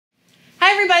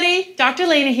everybody, Dr.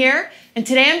 Laina here, and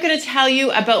today I'm going to tell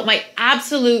you about my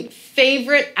absolute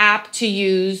favorite app to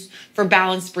use for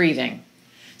balanced breathing.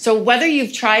 So whether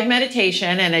you've tried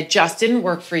meditation and it just didn't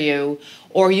work for you,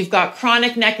 or you've got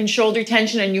chronic neck and shoulder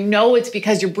tension and you know it's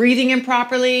because you're breathing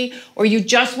improperly, or you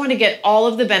just want to get all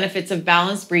of the benefits of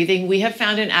balanced breathing, we have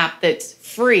found an app that's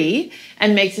free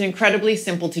and makes it incredibly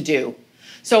simple to do.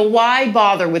 So why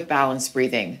bother with balanced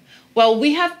breathing? Well,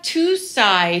 we have two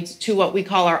sides to what we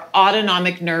call our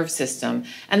autonomic nerve system.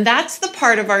 And that's the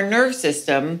part of our nerve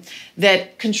system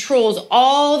that controls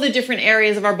all the different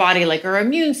areas of our body, like our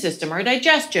immune system, our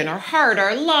digestion, our heart,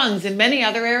 our lungs, and many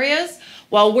other areas.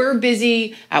 While we're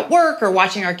busy at work or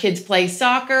watching our kids play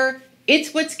soccer,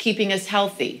 it's what's keeping us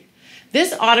healthy.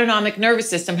 This autonomic nervous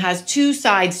system has two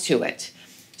sides to it.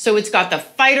 So it's got the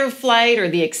fight or flight or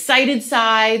the excited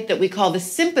side that we call the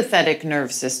sympathetic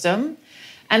nerve system.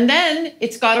 And then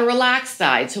it's got a relaxed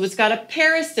side. So it's got a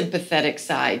parasympathetic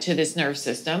side to this nerve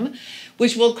system,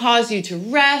 which will cause you to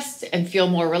rest and feel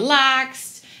more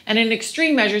relaxed, and in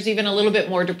extreme measures, even a little bit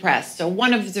more depressed. So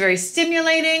one is very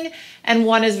stimulating and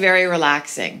one is very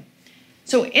relaxing.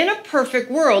 So in a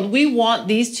perfect world, we want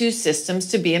these two systems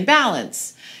to be in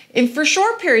balance. And for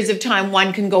short periods of time,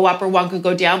 one can go up or one could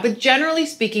go down, but generally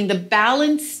speaking, the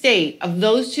balanced state of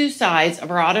those two sides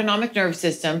of our autonomic nerve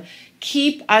system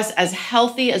keep us as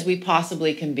healthy as we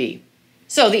possibly can be.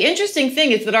 So the interesting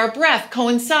thing is that our breath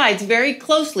coincides very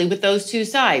closely with those two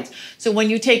sides. So when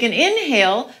you take an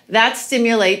inhale, that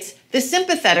stimulates the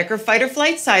sympathetic or fight or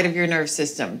flight side of your nerve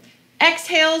system.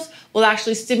 Exhales will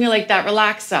actually stimulate that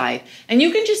relaxed side. And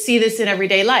you can just see this in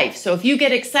everyday life. So if you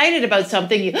get excited about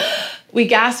something, we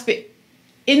gasp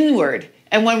inward.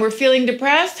 And when we're feeling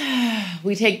depressed,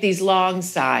 we take these long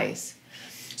sighs.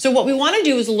 So what we want to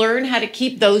do is learn how to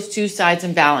keep those two sides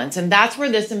in balance. And that's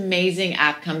where this amazing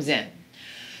app comes in.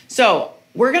 So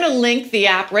we're going to link the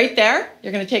app right there.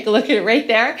 You're going to take a look at it right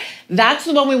there. That's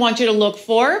the one we want you to look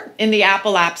for in the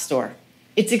Apple App Store.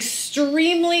 It's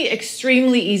extremely,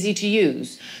 extremely easy to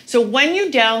use. So when you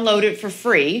download it for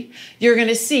free, you're going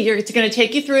to see, it's going to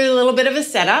take you through a little bit of a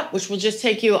setup, which will just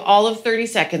take you all of 30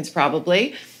 seconds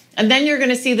probably. And then you're going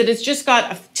to see that it's just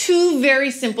got two very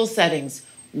simple settings.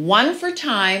 One for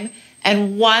time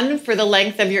and one for the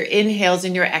length of your inhales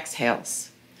and your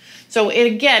exhales. So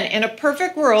again, in a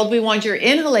perfect world, we want your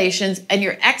inhalations and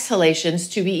your exhalations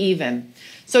to be even.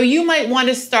 So you might want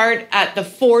to start at the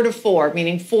 4 to 4,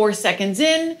 meaning 4 seconds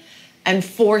in and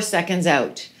 4 seconds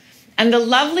out. And the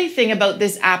lovely thing about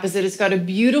this app is that it's got a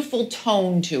beautiful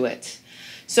tone to it.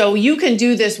 So you can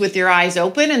do this with your eyes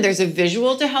open and there's a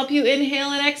visual to help you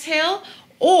inhale and exhale.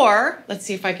 Or, let's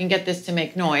see if I can get this to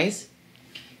make noise.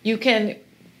 You can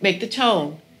make the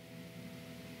tone.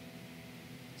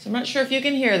 So I'm not sure if you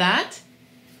can hear that,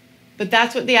 but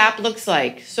that's what the app looks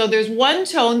like. So there's one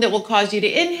tone that will cause you to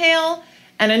inhale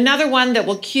and another one that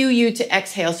will cue you to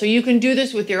exhale. So you can do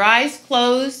this with your eyes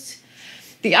closed.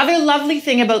 The other lovely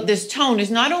thing about this tone is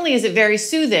not only is it very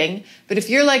soothing, but if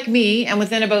you're like me and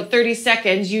within about 30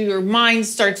 seconds, your mind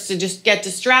starts to just get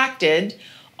distracted,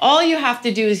 all you have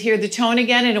to do is hear the tone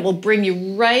again and it will bring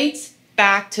you right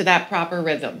back to that proper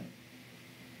rhythm.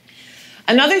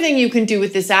 Another thing you can do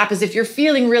with this app is if you're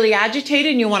feeling really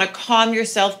agitated and you want to calm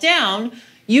yourself down,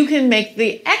 you can make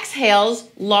the exhales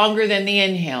longer than the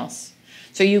inhales.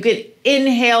 So you could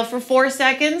inhale for 4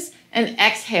 seconds and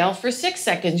exhale for 6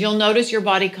 seconds. You'll notice your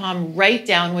body calm right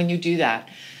down when you do that.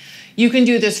 You can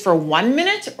do this for 1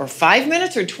 minute or 5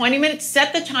 minutes or 20 minutes.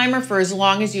 Set the timer for as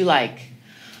long as you like.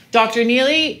 Dr.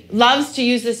 Neely loves to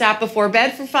use this app before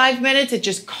bed for 5 minutes. It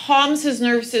just calms his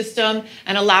nerve system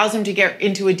and allows him to get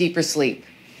into a deeper sleep.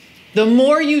 The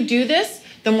more you do this,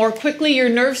 the more quickly your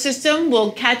nerve system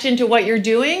will catch into what you're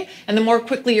doing and the more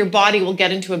quickly your body will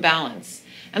get into a balance.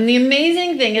 And the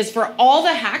amazing thing is for all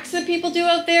the hacks that people do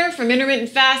out there, from intermittent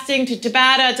fasting to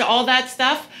Tabata to all that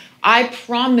stuff, I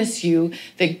promise you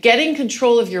that getting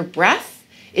control of your breath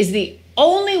is the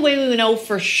only way we know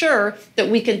for sure that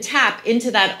we can tap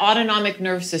into that autonomic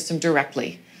nerve system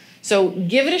directly. So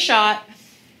give it a shot,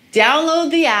 download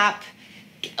the app.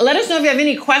 Let us know if you have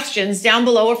any questions down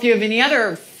below, or if you have any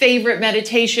other favorite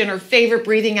meditation or favorite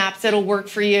breathing apps that'll work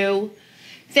for you.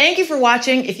 Thank you for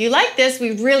watching. If you like this,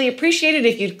 we'd really appreciate it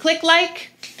if you'd click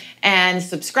like and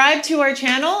subscribe to our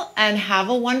channel, and have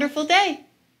a wonderful day.